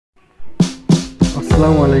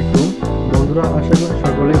আসসালামু আলাইকুম বন্ধুরা, আশা করি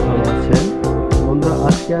সকলেই ভালো আছেন। বন্ধুরা,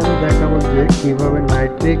 আজকে আমি দেখাবো যে কিভাবে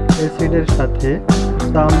নাইট্রিক অ্যাসিডের সাথে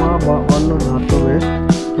তামা বা অন্য ধাতবের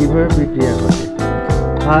কিভাবে বিক্রিয়া করে।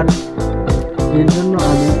 আর এর জন্য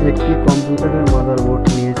আমি একটি কম্পিউটারের মাদারবোর্ড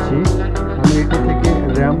নিয়েছি। আমি এটি থেকে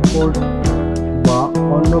র্যাম পোর্ট বা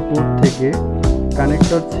অন্য পোর্ট থেকে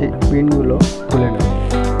কানেক্টর পিনগুলো খুলে নেব।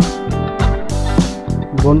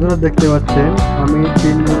 বন্ধুরা, দেখতে পাচ্ছেন আমি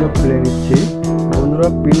পিনগুলো খুলে নিচ্ছি। বন্ধুরা,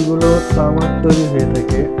 পিনগুলো তামার তৈরি হয়ে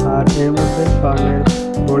থাকে আর এর মধ্যে স্বর্ণের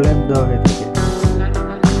প্রলেপ দেওয়া হয়ে থাকে।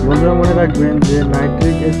 বন্ধুরা, মনে রাখবেন যে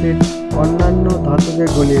নাইট্রিক অ্যাসিড অন্যান্য ধাতুকে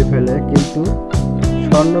গলিয়ে ফেলে, কিন্তু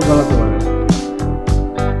স্বর্ণ গলাতে পারে না।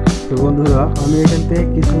 তো বন্ধুরা, আমি এখান থেকে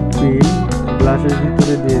কিছু পিন গ্লাসের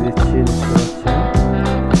ভিতরে দিয়ে দিচ্ছি। দেখতে পাচ্ছেন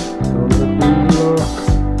পিনগুলো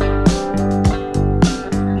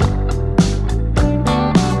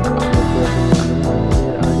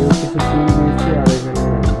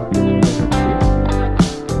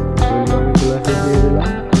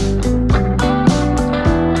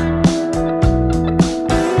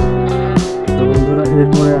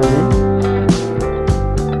এরপরে আমি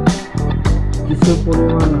কিছু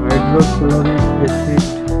পরিমাণ হাইড্রোক্লোরিক অ্যাসিড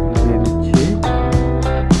দিয়ে দিচ্ছি।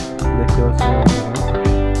 দেখতে পাচ্ছেন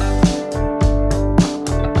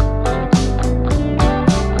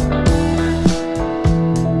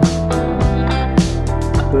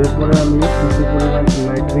তো এরপরে আমি কিছু পরিমাণ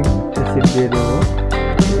নাইট্রিক অ্যাসিড দিয়ে দেবো।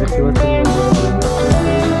 দেখতে পাচ্ছেন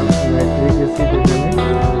নাইট্রিক অ্যাসিড এখানে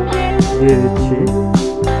দিয়ে দিচ্ছি।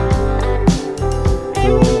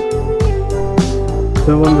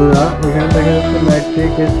 তো বন্ধুরা, এখানে দেখা যাচ্ছে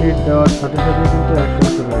নাইট্রিক অ্যাসিড দেওয়ার সাথে সাথে কিন্তু অ্যাকশন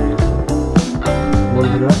চলে গেছে।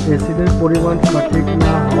 বন্ধুরা, অ্যাসিডের পরিমাণ সঠিক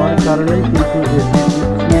না হওয়ার কারণেই কিন্তু অ্যাসিড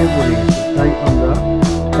ছড়িয়ে পড়ে গেছে। তাই আমরা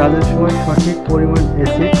কাজের সময় সঠিক পরিমাণ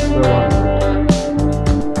অ্যাসিড ব্যবহার করব।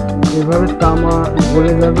 এভাবে তামা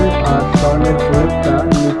গলে যাবে আর স্বর্ণের প্রলেপটা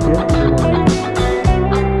নিচে জমা হয়ে যাবে।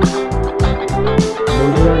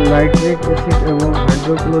 বন্ধুরা, নাইট্রিক অ্যাসিড এবং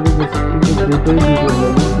হাইড্রোক্লোরিক অ্যাসিড কিন্তু দুটোই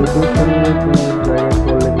বিপজ্জনক। দুটোই শরীরের কোনো জায়গায়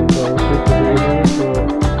পড়লে কিন্তু অবশ্যই চলে যাবে। তো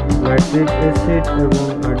নাইট্রিক অ্যাসিড এবং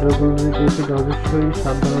হাইড্রোক্লোরিক অ্যাসিড অবশ্যই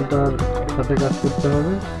সাবধানতার সাথে কাজ করতে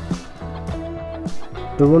হবে।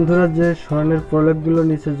 তো বন্ধুরা, যে স্বর্ণের প্রলেপগুলো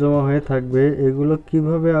নিচে জমা হয়ে থাকবে, এগুলো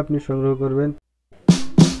কিভাবে আপনি সংগ্রহ করবেন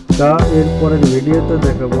তা এর পরের ভিডিওতে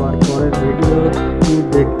দেখাবো। আর পরের ভিডিও